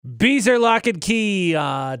Bees are lock and key.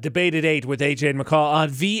 Debate at 8 with AJ and McCall on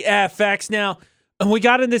VFX. Now, we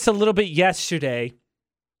got in this a little bit yesterday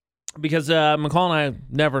because McCall and I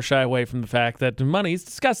never shy away from the fact that money is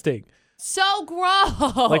disgusting. So gross.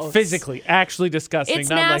 Like physically, actually disgusting. It's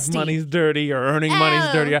not nasty. like money's dirty or earning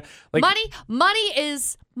money's dirty. Like money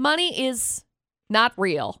is not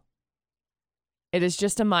real. It is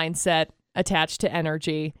just a mindset attached to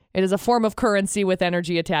energy. It is a form of currency with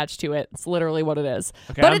energy attached to it. It's literally what it is.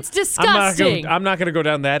 Okay, but it's disgusting. I'm not going to go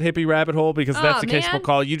down that hippie rabbit hole because if that's the case,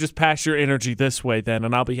 McCall, you just pass your energy this way then,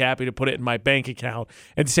 and I'll be happy to put it in my bank account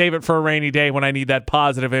and save it for a rainy day when I need that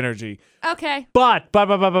positive energy. Okay. But.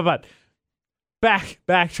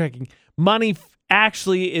 Backtracking. Money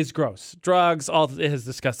actually is gross. Drugs, it has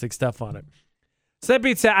disgusting stuff on it. So that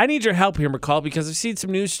being said, I need your help here, McCall, because I've seen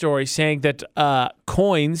some news stories saying that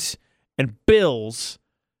coins and bills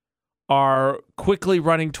are quickly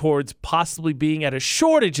running towards possibly being at a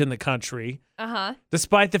shortage in the country. Uh-huh.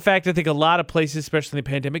 Despite the fact I think a lot of places, especially in the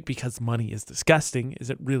pandemic, because money is disgusting,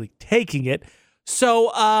 isn't really taking it.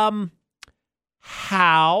 So,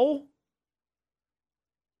 how?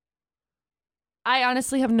 I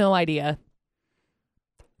honestly have no idea.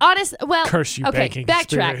 Curse you, okay, banking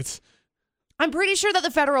backtrack. spirits. I'm pretty sure that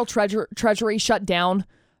the federal treasury shut down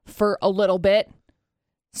for a little bit.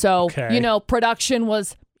 So, production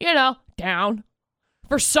was, down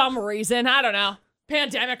for some reason. I don't know.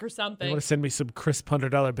 Pandemic or something. You want to send me some crisp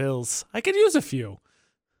 $100 bills? I could use a few.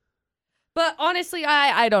 But honestly,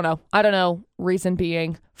 I don't know. I don't know reason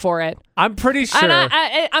being for it. I'm pretty sure.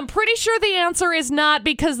 And I'm pretty sure the answer is not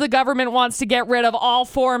because the government wants to get rid of all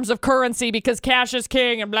forms of currency because cash is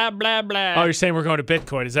king and blah, blah, blah. Oh, you're saying we're going to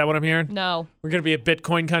Bitcoin. Is that what I'm hearing? No. We're going to be a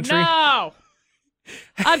Bitcoin country? No.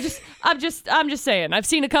 I'm just saying. I've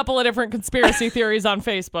seen a couple of different conspiracy theories on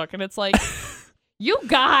Facebook, and it's like, you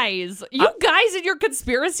guys and your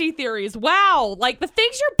conspiracy theories. Wow. Like, the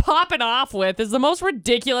things you're popping off with is the most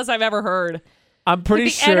ridiculous I've ever heard. I'm pretty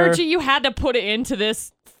sure. The energy you had to put into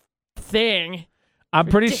this thing. I'm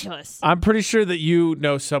ridiculous. pretty sure that you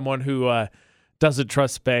know someone who doesn't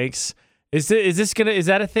trust banks. Is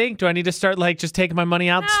that a thing? Do I need to start just taking my money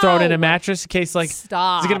out and throw it in a mattress in case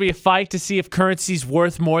Stop. Is it going to be a fight to see if currency's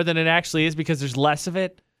worth more than it actually is because there's less of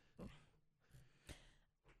it?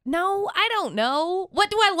 No, I don't know. What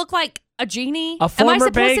do I look like? A genie? A former Am I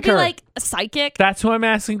supposed banker. to be like a psychic? That's who I'm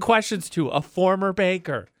asking questions to. A former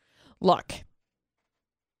banker. Look.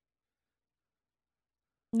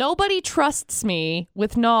 Nobody trusts me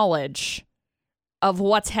with knowledge of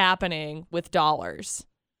what's happening with dollars.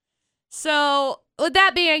 So, with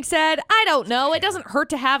that being said, I don't know. It doesn't hurt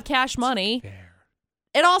to have cash money.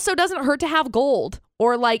 It also doesn't hurt to have gold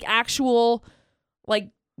or actual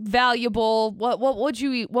valuable what would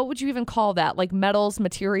you even call that? Like metals,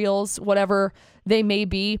 materials, whatever they may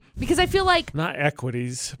be, because I feel like not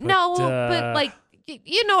equities. But, but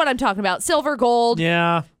you know what I'm talking about. Silver, gold.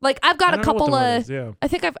 Yeah. I've got a couple of yeah. I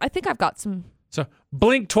think I've got some. So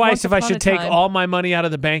blink twice if I should take time. all my money out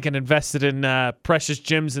of the bank and invest it in precious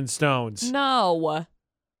gems and stones. No.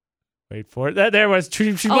 Wait for it. There was.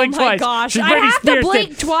 She blinked twice. Oh my gosh. She I have to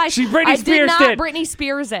blink twice. She Britney Spears did not it. Britney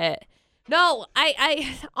Spears it. No,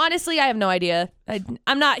 I honestly, I have no idea.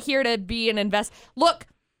 I'm not here to be an invest. Look,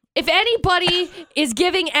 if anybody is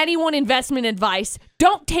giving anyone investment advice,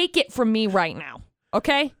 don't take it from me right now.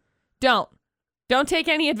 Okay? Don't take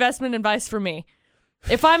any investment advice from me.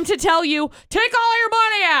 If I'm to tell you, take all your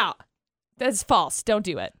money out, that's false. Don't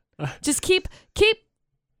do it. Just keep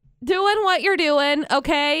doing what you're doing,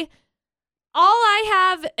 okay? All I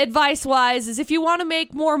have advice-wise is if you want to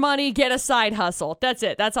make more money, get a side hustle. That's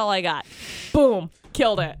it. That's all I got. Boom.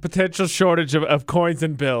 Killed it. Potential shortage of coins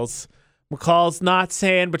and bills. McCall's not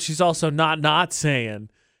saying, but she's also not saying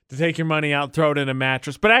to take your money out and throw it in a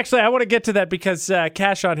mattress. But actually, I want to get to that because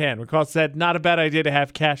cash on hand. McCall said, not a bad idea to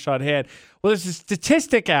have cash on hand. Well, there's a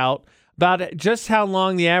statistic out about just how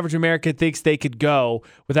long the average American thinks they could go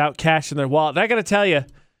without cash in their wallet. And I got to tell you,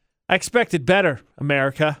 I expected better,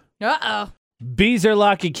 America. Uh-oh. Bees are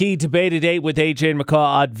lock and key. Debate at 8 with AJ and McCall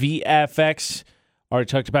on VFX. Already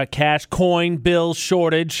talked about cash, coin, bill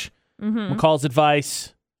shortage. Mm-hmm. McCall's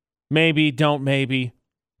advice, maybe, don't maybe.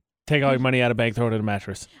 Take all your money out of bank, throw it in a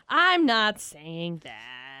mattress. I'm not saying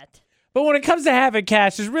that. But when it comes to having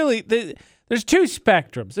cash, there's two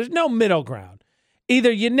spectrums. There's no middle ground.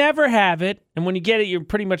 Either you never have it, and when you get it, you're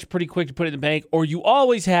pretty quick to put it in the bank, or you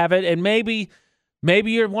always have it, and maybe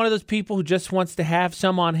you're one of those people who just wants to have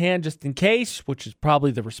some on hand just in case, which is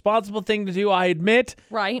probably the responsible thing to do, I admit.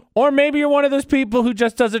 Right. Or maybe you're one of those people who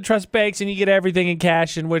just doesn't trust banks and you get everything in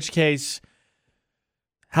cash, in which case,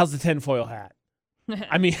 how's the tinfoil hat?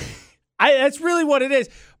 I mean, That's really what it is.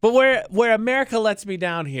 But where America lets me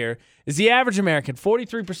down here is the average American.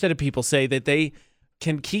 43% of people say that they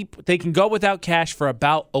can go without cash for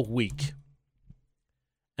about a week.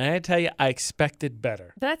 And I tell you, I expected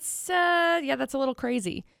better. That's that's a little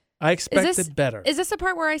crazy. I expected better. Is this the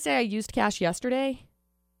part where I say I used cash yesterday?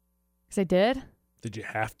 Because I did. Did you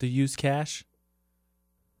have to use cash?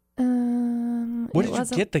 Where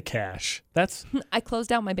did you get the cash? I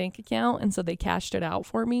closed out my bank account, and so they cashed it out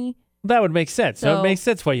for me. That would make sense. So, it makes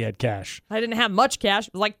sense why you had cash. I didn't have much cash.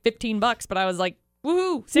 It was like $15, but I was like,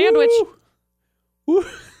 woohoo, sandwich. Woo.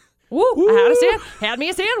 Woo. I had me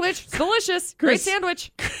a sandwich. It's delicious. Great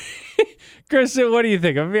sandwich. Kristen, what do you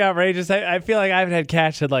think? I'm going to be outrageous. I feel like I haven't had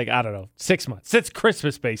cash in 6 months. Since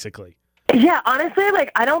Christmas, basically. Yeah, honestly,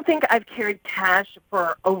 I don't think I've carried cash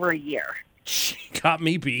for over a year. She got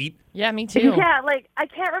me beat. Yeah, me too. Yeah, I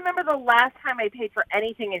can't remember the last time I paid for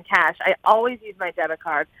anything in cash. I always use my debit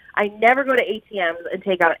card. I never go to ATMs and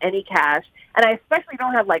take out any cash. And I especially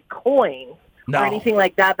don't have, coins or anything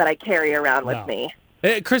like that I carry around with me.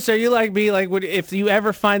 Chris, are you like me? If you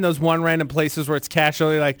ever find those one random places where it's cash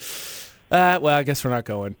only, well, I guess we're not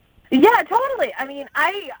going. Yeah, totally. I mean,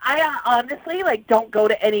 I honestly don't go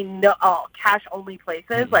to any cash only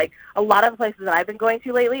places. Mm-hmm. A lot of the places that I've been going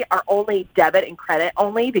to lately are only debit and credit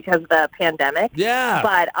only because of the pandemic. Yeah.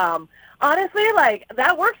 But honestly,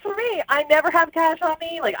 that works for me. I never have cash on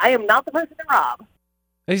me. I am not the person to rob.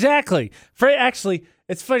 Exactly. Actually,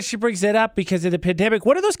 it's funny she brings that up because of the pandemic.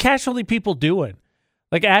 What are those cash only people doing?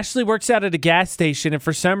 Ashley works out at a gas station, and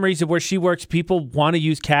for some reason where she works, people want to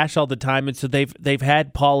use cash all the time, and so they've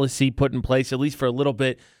had policy put in place, at least for a little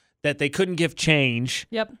bit, that they couldn't give change.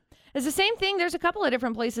 Yep. It's the same thing. There's a couple of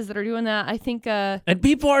different places that are doing that. I think and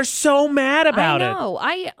people are so mad about it. I know.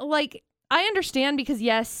 I understand because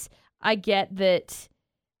yes, I get that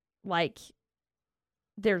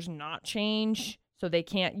there's not change. So they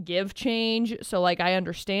can't give change. So, I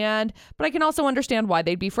understand. But I can also understand why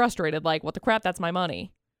they'd be frustrated. What the crap? That's my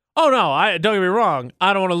money. Oh, no. Don't get me wrong.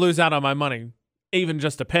 I don't want to lose out on my money, even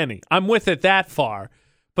just a penny. I'm with it that far.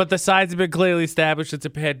 But the sides have been clearly established. It's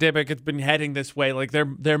a pandemic. It's been heading this way.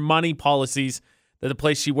 Their money policies that the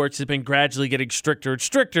place she works has been gradually getting stricter and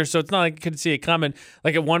stricter. So it's not like you couldn't see it coming.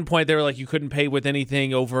 At one point, they were you couldn't pay with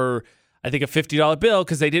anything over, I think, a $50 bill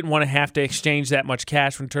because they didn't want to have to exchange that much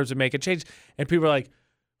cash in terms of making change. And people are like,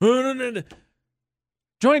 no.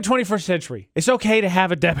 Join 21st century. It's okay to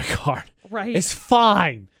have a debit card. Right. It's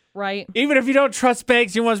fine. Right. Even if you don't trust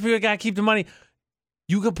banks, you want people got to keep the money.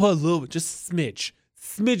 You can put a little bit, just a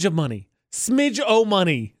smidge of money. Smidge o'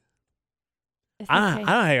 money. I don't know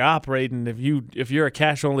how you're operating if you're a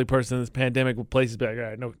cash only person in this pandemic with places be all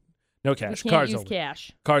right, no cash. You can't Cards use only.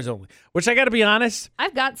 cash. Cards only. Which I got to be honest.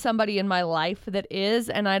 I've got somebody in my life that is,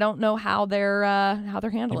 and I don't know how they're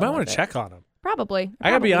handling. You might want to check on them. Probably. I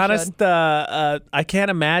got to be honest. I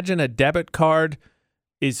can't imagine a debit card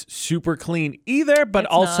is super clean either. But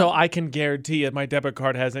It's also, not. I can guarantee you my debit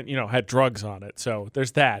card hasn't had drugs on it. So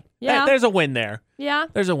there's that. Yeah. There's a win there. Yeah.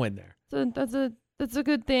 There's a win there. So that's a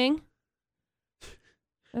good thing.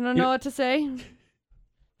 I don't know what to say.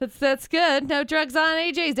 That's good. No drugs on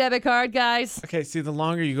AJ's debit card, guys. Okay, see, the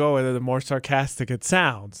longer you go with it, the more sarcastic it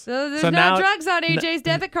sounds. So there's So no now- drugs on AJ's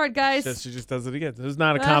debit card, guys. She just does it again. This is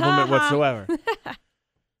not a compliment whatsoever.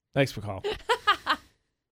 Thanks, McCall.